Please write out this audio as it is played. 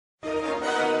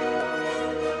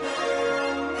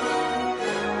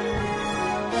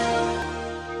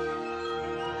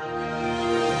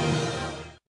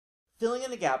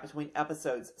filling in the gap between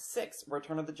episodes 6,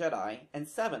 Return of the Jedi, and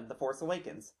 7, The Force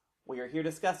Awakens. We are here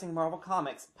discussing Marvel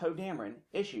Comics' Poe Dameron,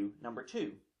 issue number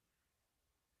 2.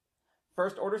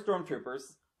 First Order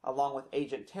stormtroopers, along with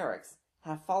Agent Terex,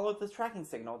 have followed the tracking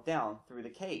signal down through the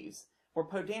caves, where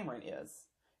Poe Dameron is,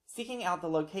 seeking out the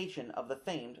location of the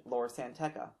famed Lor San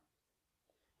Tekka.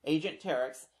 Agent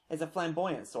Terex is a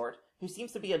flamboyant sort who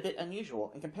seems to be a bit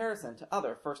unusual in comparison to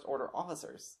other First Order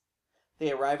officers.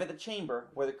 They arrive at the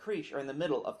chamber where the Kreesh are in the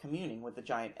middle of communing with the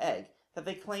giant egg that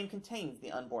they claim contains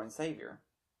the unborn savior.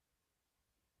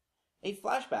 A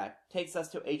flashback takes us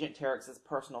to Agent Terex's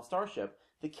personal starship,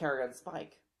 the Carrion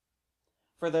Spike.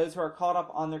 For those who are caught up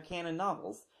on their canon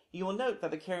novels, you will note that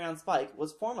the Carrion Spike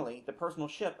was formerly the personal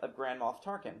ship of Grand Moff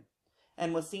Tarkin,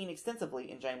 and was seen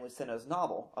extensively in James Luceno's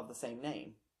novel of the same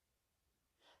name.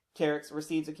 Terex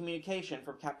receives a communication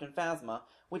from Captain Phasma,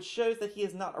 which shows that he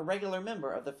is not a regular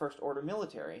member of the First Order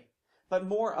military, but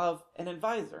more of an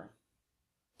advisor.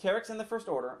 Terex and the First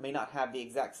Order may not have the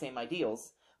exact same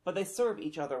ideals, but they serve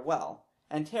each other well,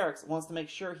 and Terex wants to make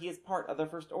sure he is part of the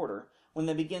First Order when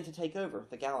they begin to take over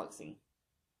the galaxy.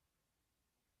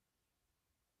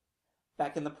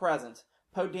 Back in the present,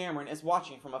 Poe Dameron is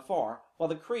watching from afar while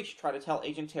the Kreesh try to tell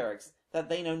Agent Terex that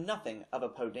they know nothing of a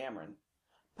Poe Dameron.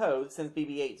 Poe sends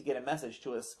BB-8 to get a message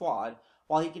to his squad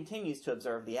while he continues to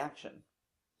observe the action.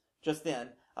 Just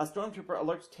then, a stormtrooper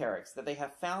alerts Terex that they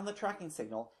have found the tracking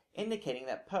signal indicating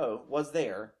that Poe was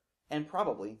there, and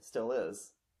probably still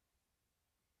is.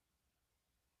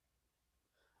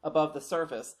 Above the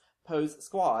surface, Poe's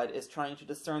squad is trying to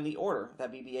discern the order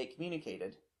that BB-8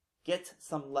 communicated. Get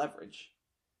some leverage.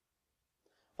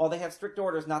 While they have strict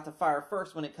orders not to fire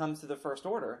first when it comes to the First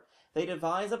Order, they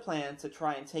devise a plan to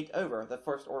try and take over the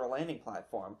First Order landing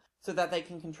platform so that they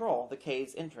can control the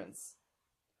cave's entrance.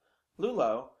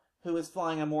 Lulo, who is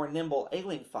flying a more nimble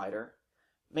alien fighter,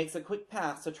 makes a quick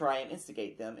pass to try and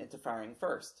instigate them into firing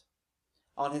first.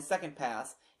 On his second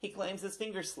pass, he claims his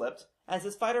fingers slipped as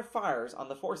his fighter fires on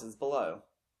the forces below.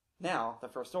 Now the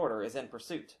First Order is in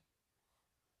pursuit.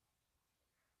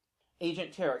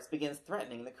 Agent Terex begins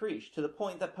threatening the Kreesh to the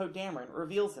point that Poe Dameron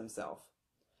reveals himself.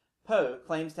 Poe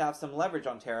claims to have some leverage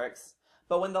on Terex,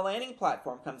 but when the landing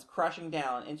platform comes crashing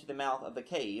down into the mouth of the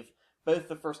cave, both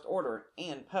the First Order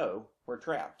and Poe were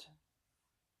trapped.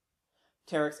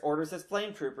 Terex orders his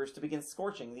flame troopers to begin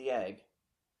scorching the egg,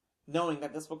 knowing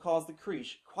that this will cause the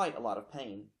Kreesh quite a lot of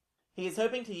pain. He is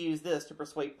hoping to use this to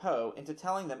persuade Poe into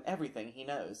telling them everything he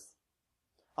knows.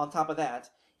 On top of that,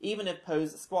 even if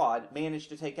Poe's squad managed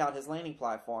to take out his landing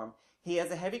platform, he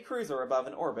has a heavy cruiser above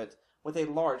in orbit with a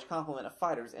large complement of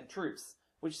fighters and troops,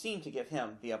 which seem to give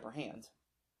him the upper hand.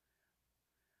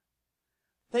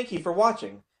 Thank you for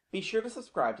watching. Be sure to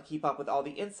subscribe to keep up with all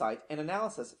the insight and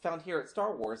analysis found here at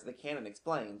Star Wars The Canon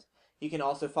Explained. You can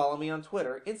also follow me on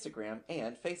Twitter, Instagram,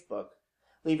 and Facebook.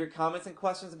 Leave your comments and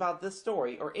questions about this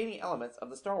story or any elements of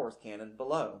the Star Wars canon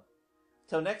below.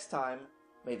 Till next time,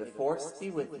 may the Force be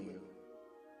with you.